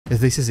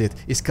This is it.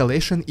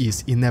 Escalation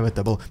is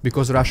inevitable,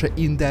 because Russia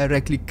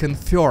indirectly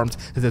confirmed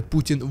that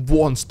Putin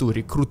wants to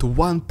recruit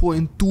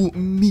 1.2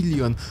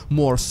 million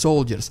more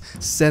soldiers,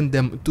 send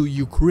them to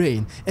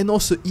Ukraine, and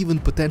also even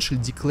potentially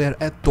declare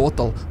a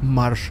total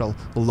martial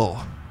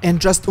law. And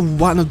just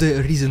one of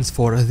the reasons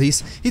for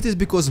this, it is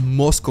because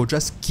Moscow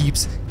just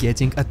keeps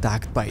getting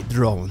attacked by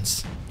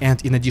drones.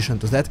 And in addition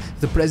to that,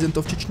 the president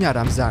of Chechnya,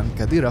 Ramzan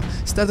Kadyrov,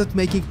 started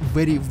making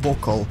very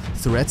vocal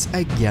threats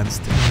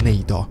against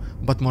NATO.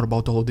 But more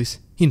about all of this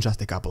in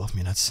just a couple of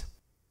minutes.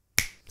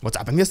 What's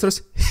up,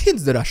 investors?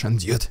 It's the Russian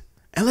dude.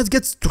 And let's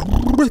get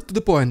straight to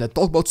the point and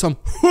talk about some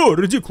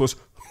ridiculous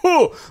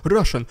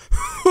Russian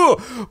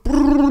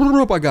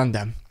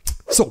propaganda.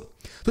 So,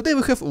 today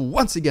we have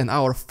once again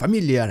our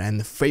familiar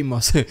and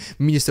famous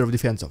Minister of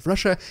Defense of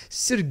Russia,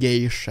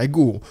 Sergei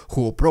Shoigu,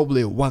 who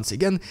probably once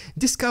again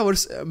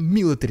discovers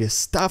military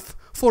stuff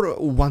for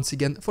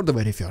the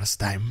very first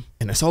time.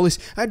 And as always,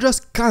 I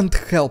just can't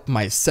help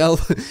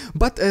myself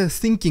but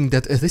thinking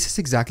that this is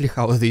exactly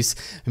how these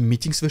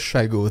meetings with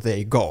Shoigu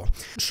they go.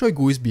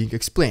 Shoigu is being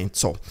explained.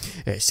 So,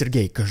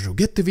 Sergei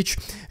Kozugetovich,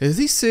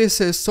 this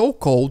is a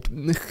so-called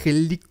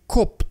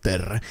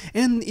helicopter,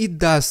 and it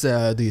does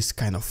this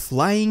kind of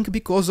flying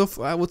because of,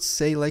 I would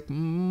say, like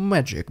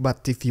magic.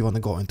 But if you want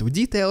to go into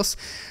details,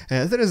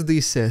 there is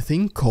this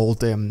thing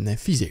called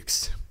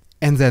physics.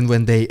 And then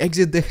when they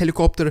exit the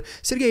helicopter,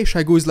 Sergei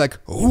Shoigu is like,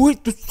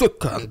 wait a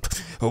second,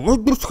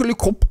 this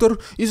helicopter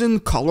is in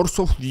colors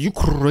of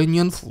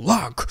Ukrainian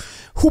flag.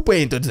 Who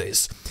painted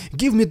this?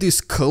 Give me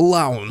this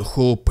clown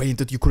who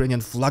painted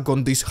Ukrainian flag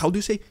on this, how do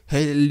you say,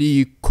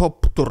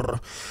 helicopter.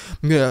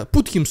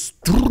 Put him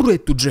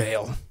straight to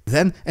jail.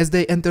 Then, as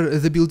they enter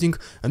the building,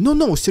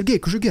 no, Sergei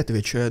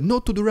Kozugetovich,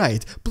 not to the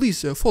right,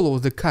 please follow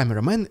the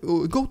cameraman,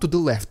 go to the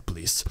left,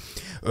 please.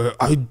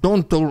 I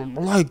don't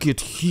like it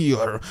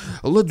here,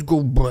 let's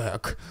go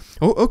back.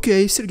 Oh,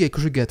 okay, Sergei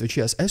Kozugetovich,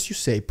 yes, as you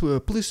say,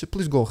 please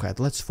go ahead,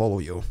 let's follow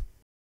you.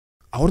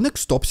 Our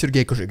next stop,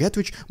 Sergei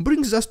Kozugetovich,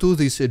 brings us to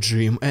this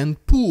gym and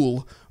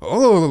pool.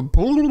 Oh,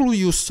 pool,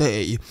 you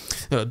say?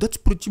 That's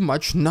pretty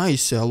much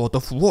nice, a lot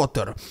of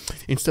water.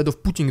 Instead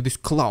of putting this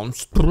clown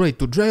straight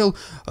to jail,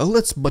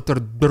 let's better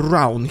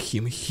drown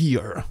him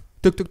here.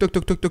 Tuk tuk tuk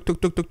tuk tuk tuk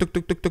tuk tuk tuk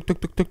tuk tuk tuk tuk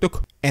tuk tuk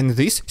tuk. And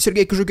this,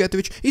 Sergei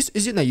Kozugetovich, is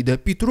Zinaida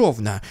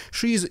Petrovna.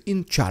 She is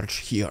in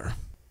charge here.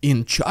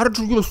 In charge,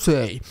 you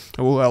say?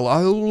 Well,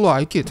 I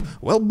like it.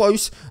 Well,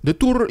 boys, the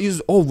tour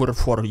is over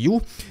for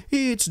you.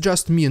 It's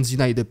just me and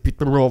Zinaida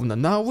Petrovna.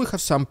 Now we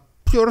have some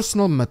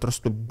personal matters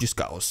to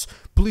discuss.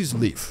 Please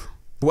leave.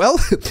 Well,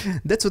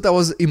 that's what I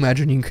was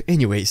imagining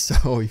anyway,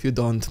 so if you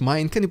don't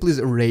mind, can you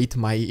please rate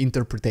my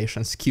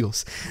interpretation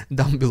skills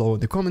down below in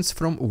the comments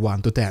from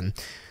 1 to 10.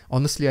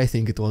 Honestly, I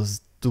think it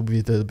was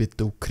a bit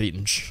too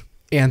cringe.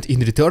 And in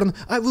return,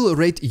 I will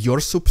rate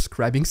your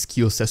subscribing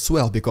skills as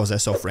well, because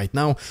as of right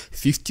now,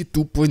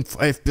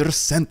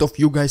 52.5% of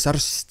you guys are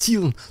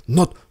still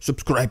not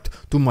subscribed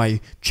to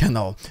my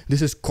channel.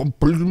 This is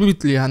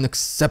completely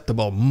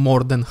unacceptable.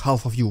 More than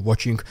half of you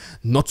watching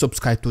not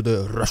subscribed to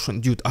the Russian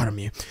Dude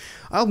Army.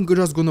 I'm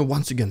just gonna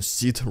once again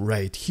sit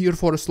right here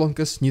for as long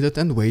as needed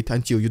and wait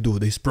until you do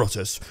this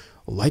process.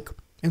 Like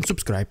and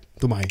subscribe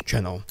to my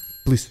channel.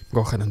 Please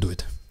go ahead and do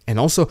it. And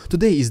also,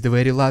 today is the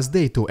very last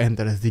day to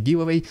enter the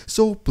giveaway,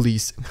 so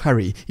please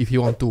hurry. If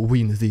you want to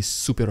win these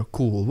super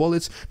cool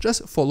wallets,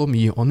 just follow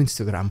me on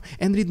Instagram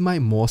and read my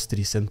most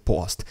recent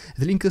post.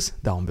 The link is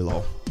down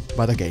below.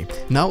 But okay,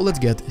 now let's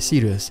get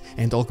serious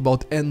and talk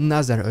about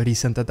another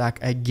recent attack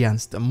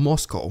against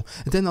Moscow.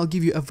 Then I'll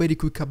give you a very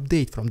quick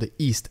update from the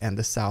east and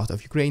the south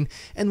of Ukraine,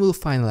 and we'll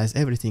finalize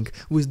everything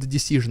with the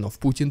decision of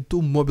Putin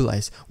to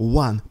mobilize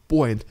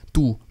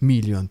 1.2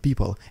 million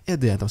people at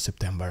the end of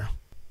September.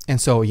 And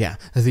so yeah,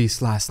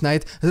 this last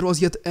night there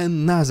was yet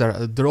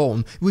another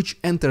drone which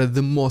entered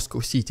the Moscow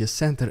city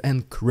center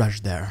and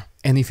crashed there.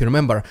 And if you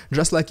remember,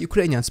 just like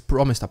Ukrainians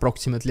promised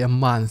approximately a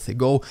month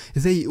ago,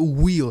 they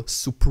will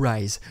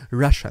surprise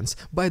Russians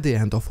by the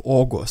end of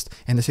August.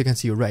 And as you can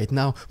see right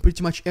now,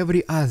 pretty much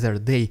every other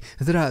day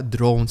there are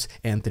drones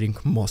entering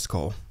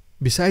Moscow.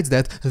 Besides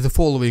that, the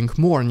following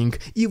morning,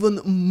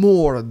 even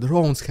more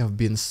drones have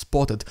been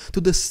spotted to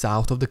the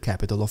south of the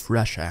capital of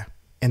Russia.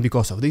 And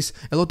because of this,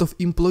 a lot of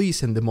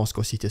employees in the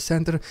Moscow city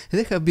center,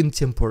 they have been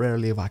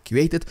temporarily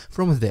evacuated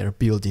from their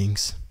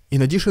buildings.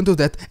 In addition to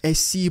that, a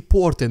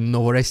seaport in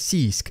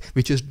Novorossiysk,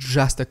 which is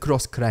just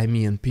across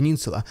Crimean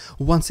Peninsula,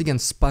 once again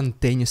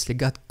spontaneously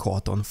got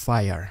caught on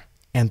fire.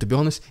 And to be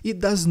honest,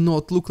 it does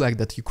not look like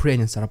that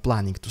Ukrainians are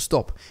planning to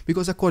stop,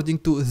 because according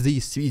to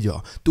this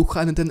video,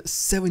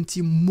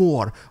 270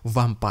 more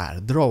vampire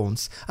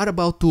drones are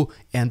about to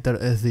enter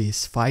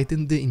this fight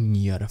in the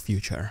near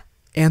future.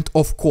 And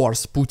of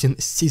course, Putin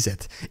sees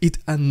it. It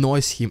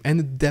annoys him and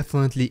it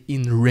definitely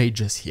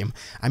enrages him.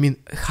 I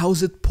mean, how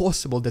is it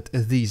possible that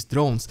these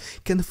drones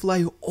can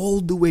fly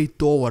all the way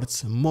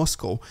towards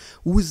Moscow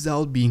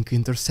without being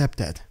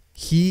intercepted?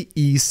 He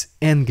is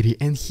angry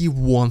and he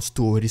wants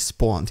to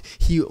respond.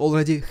 He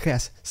already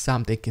has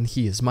something in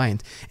his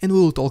mind, and we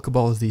will talk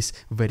about this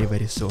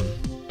very soon.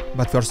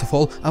 But first of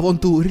all, I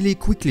want to really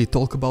quickly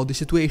talk about the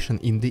situation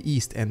in the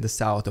east and the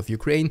south of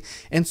Ukraine.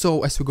 And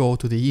so, as we go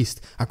to the east,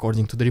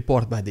 according to the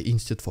report by the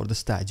Institute for the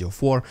Study of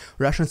War,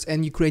 Russians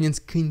and Ukrainians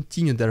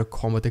continue their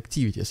combat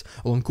activities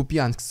along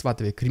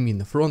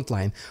Kupiansk-Svatove-Kremin front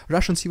line.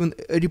 Russians even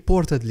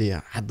reportedly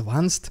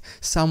advanced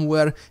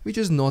somewhere, which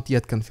is not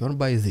yet confirmed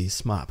by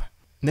this map.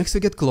 Next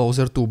we get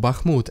closer to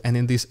Bakhmut, and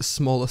in this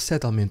small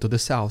settlement to the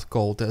south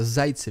called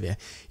Zaitsevo,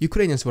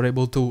 Ukrainians were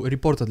able to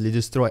reportedly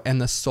destroy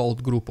an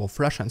assault group of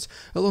Russians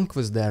along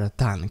with their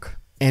tank.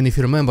 And if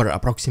you remember,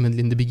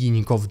 approximately in the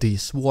beginning of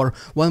this war,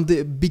 one of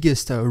the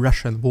biggest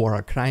Russian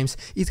war crimes,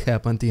 it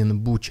happened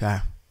in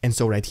Bucha. And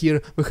so right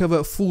here we have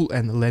a full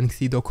and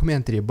lengthy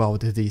documentary about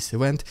this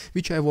event,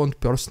 which I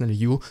want personally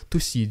you to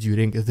see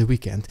during the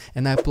weekend,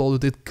 and I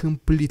uploaded it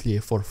completely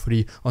for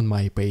free on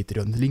my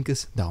Patreon, the link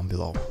is down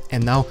below.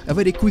 And now a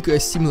very quick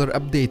similar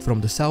update from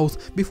the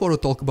south before we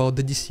talk about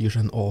the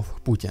decision of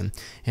Putin.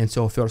 And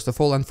so first of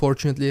all,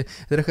 unfortunately,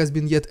 there has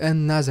been yet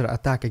another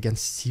attack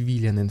against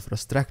civilian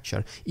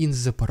infrastructure in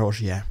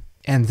Zaporozhye.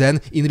 And then,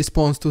 in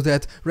response to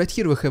that, right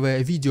here we have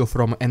a video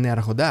from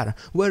Energodar,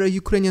 where a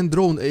Ukrainian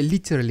drone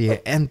literally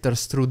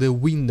enters through the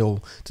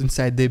window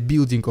inside the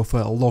building of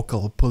a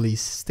local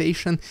police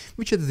station,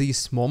 which at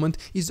this moment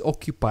is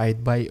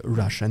occupied by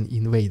Russian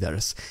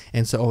invaders.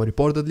 And so,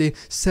 reportedly,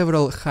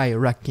 several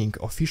high-ranking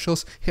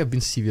officials have been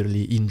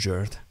severely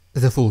injured.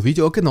 The full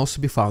video can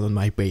also be found on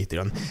my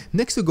Patreon.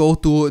 Next we go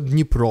to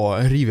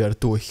Dnipro river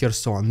to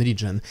Kherson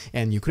region,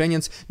 and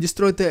Ukrainians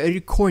destroyed a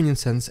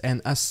reconnaissance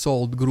and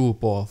assault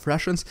group of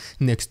Russians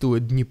next to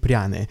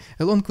Dnipriane,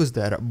 along with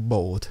their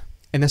boat.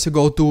 And as we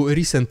go to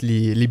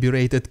recently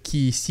liberated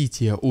key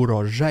city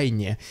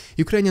Urozhaine,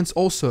 Ukrainians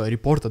also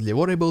reportedly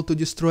were able to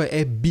destroy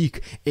a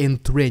big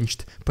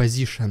entrenched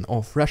position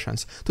of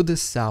Russians to the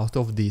south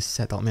of this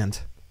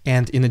settlement.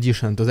 And in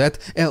addition to that,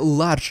 a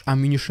large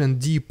ammunition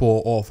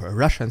depot of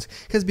Russians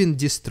has been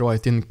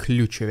destroyed in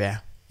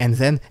Klucheve. And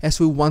then, as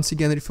we once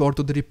again refer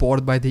to the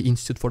report by the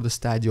Institute for the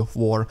Study of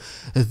War,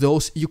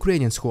 those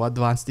Ukrainians who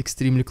advanced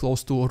extremely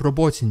close to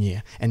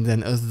Robotyne, and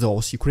then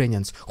those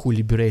Ukrainians who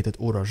liberated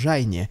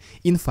Urozhaine,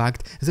 in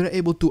fact, they were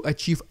able to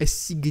achieve a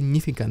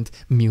significant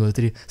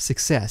military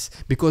success,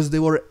 because they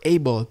were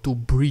able to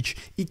breach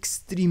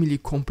extremely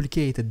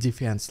complicated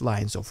defense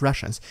lines of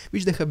Russians,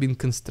 which they have been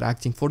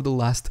constructing for the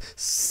last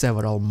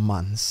several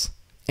months.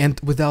 And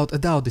without a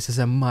doubt, this is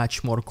a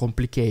much more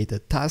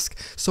complicated task,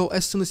 so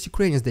as soon as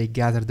Ukrainians they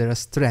gather their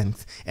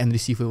strength and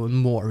receive even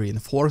more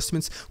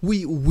reinforcements,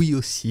 we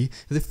will see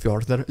the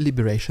further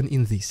liberation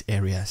in these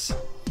areas.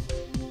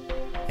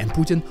 And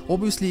Putin,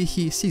 obviously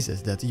he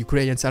sees that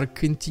Ukrainians are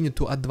continuing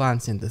to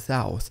advance in the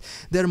south.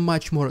 They're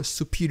much more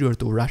superior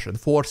to Russian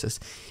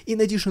forces,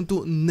 in addition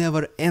to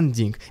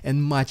never-ending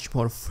and much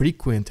more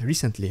frequent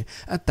recently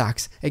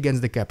attacks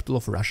against the capital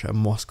of Russia,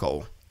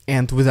 Moscow.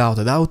 And without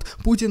a doubt,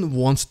 Putin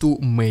wants to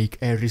make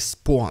a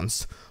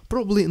response.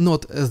 Probably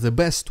not the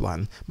best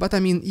one, but I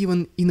mean,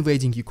 even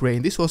invading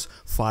Ukraine, this was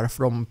far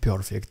from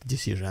perfect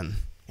decision.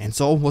 And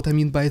so, what I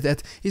mean by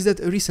that is that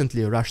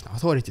recently Russian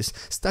authorities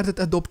started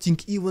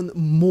adopting even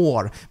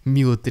more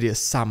military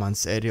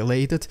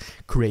summons-related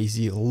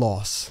crazy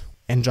laws.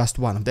 And just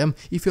one of them,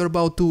 if you're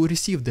about to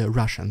receive the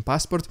Russian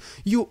passport,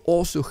 you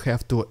also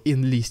have to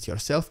enlist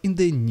yourself in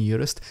the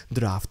nearest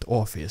draft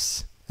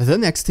office. The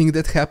next thing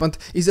that happened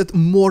is that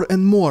more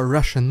and more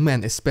Russian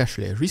men,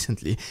 especially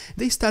recently,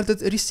 they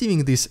started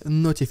receiving these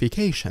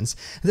notifications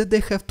that they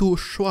have to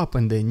show up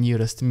in the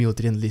nearest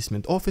military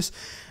enlistment office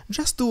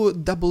just to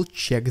double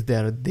check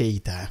their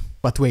data.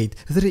 But wait,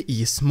 there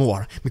is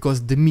more,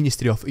 because the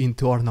Ministry of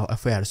Internal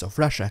Affairs of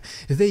Russia,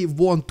 they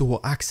want to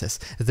access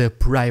the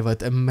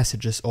private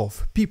messages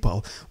of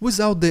people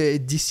without the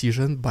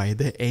decision by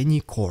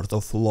any court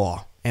of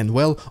law. And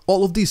well,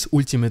 all of this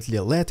ultimately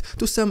led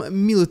to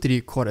some military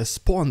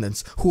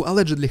correspondents who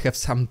allegedly have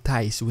some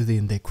ties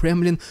within the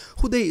Kremlin,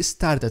 who they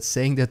started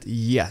saying that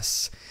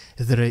yes,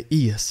 there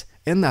is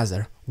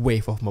another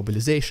wave of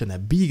mobilization, a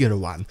bigger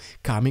one,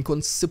 coming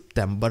on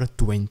September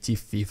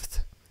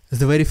 25th.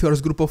 The very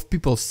first group of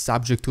people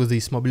subject to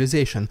this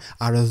mobilization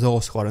are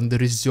those who are in the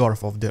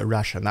reserve of the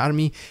Russian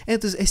army, and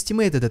it is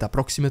estimated that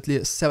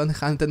approximately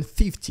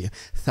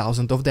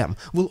 750,000 of them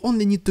will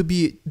only need to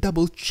be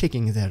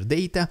double-checking their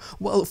data,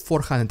 while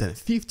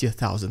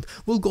 450,000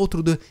 will go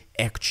through the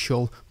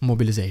actual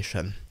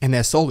mobilization. And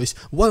as always,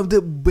 one of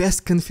the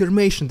best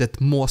confirmation that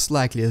most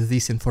likely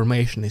this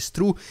information is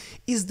true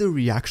is the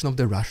reaction of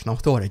the Russian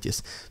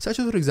authorities, such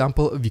as for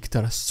example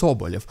Viktor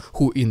Sobolev,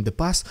 who in the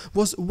past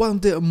was one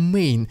of the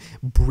main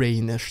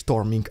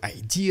brainstorming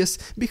ideas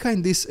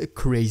behind these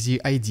crazy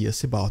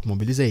ideas about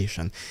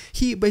mobilization.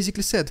 He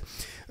basically said,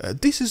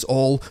 this is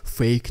all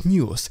fake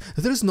news.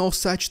 There is no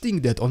such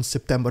thing that on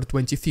September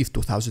 25,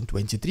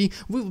 2023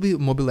 we will be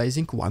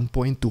mobilizing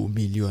 1.2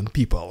 million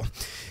people.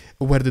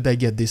 Where did I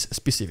get these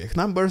specific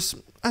numbers?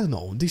 I don't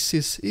know,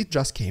 it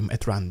just came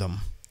at random.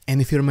 And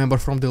if you remember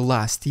from the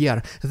last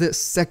year, the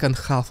second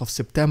half of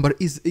September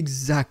is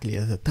exactly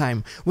the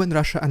time when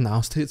Russia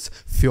announced its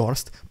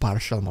first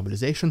partial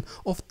mobilization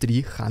of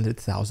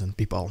 300,000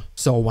 people.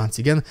 So once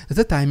again,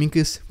 the timing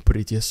is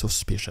pretty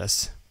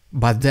suspicious.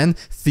 But then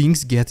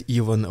things get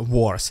even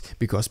worse,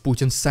 because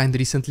Putin signed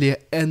recently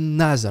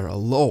another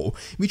law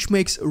which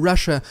makes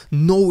Russia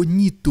no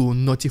need to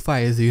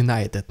notify the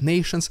United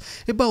Nations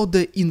about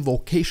the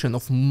invocation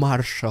of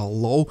martial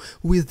law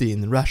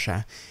within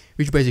Russia,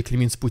 which basically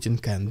means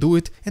Putin can do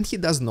it and he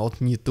does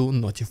not need to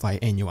notify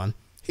anyone.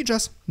 He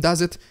just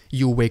does it,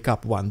 you wake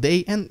up one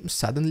day and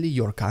suddenly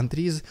your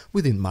country is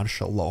within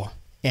martial law.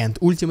 And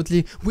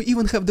ultimately, we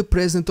even have the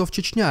president of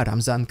Chechnya,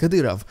 Ramzan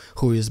Kadyrov,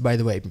 who is, by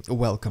the way,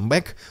 welcome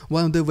back,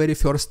 one of the very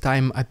first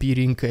time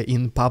appearing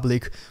in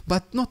public,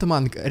 but not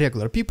among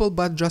regular people,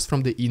 but just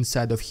from the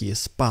inside of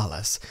his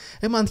palace,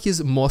 among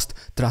his most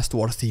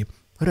trustworthy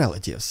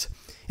relatives.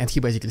 And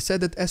he basically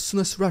said that as soon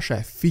as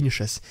Russia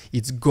finishes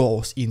its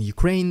goals in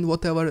Ukraine,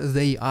 whatever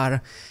they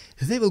are,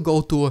 they will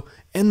go to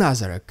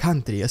another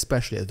country,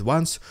 especially the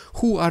ones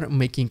who are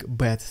making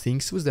bad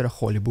things with their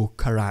holy book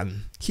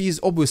Quran. He is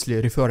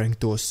obviously referring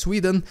to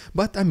Sweden,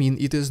 but I mean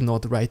it is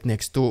not right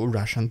next to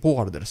Russian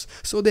borders,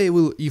 so they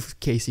will, in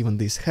case even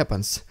this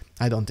happens,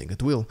 I don't think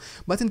it will,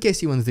 but in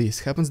case even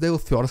this happens, they will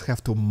first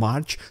have to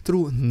march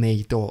through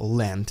NATO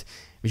land,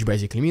 which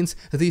basically means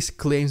these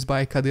claims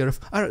by Kadyrov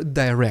are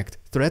direct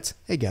threats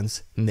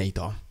against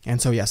NATO.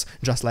 And so yes,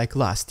 just like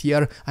last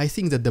year, I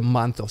think that the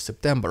month of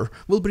September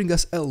will bring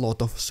us a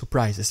lot of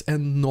surprises,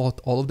 and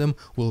not all of them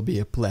will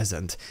be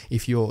pleasant.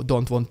 If you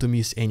don't want to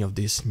miss any of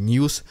this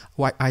news,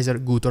 either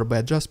good or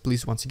bad, just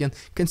please once again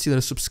consider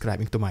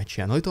subscribing to my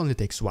channel, it only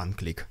takes one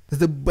click.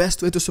 The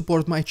best way to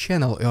support my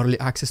channel, early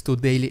access to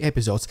daily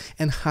episodes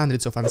and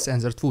hundreds of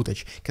uncensored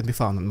footage, can be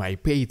found on my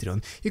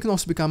Patreon. You can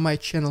also become my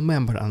channel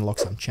member, unlock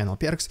some channel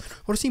perks,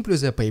 or simply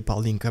use a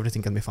PayPal link,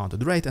 everything can be found to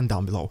the right and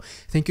down below.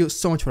 Thank you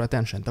so much for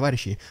attention,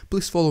 товарищи.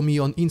 Please follow me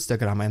on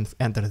Instagram and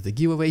enter the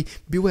giveaway.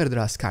 Beware there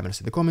are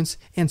scammers in the comments,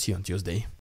 and see you on Tuesday.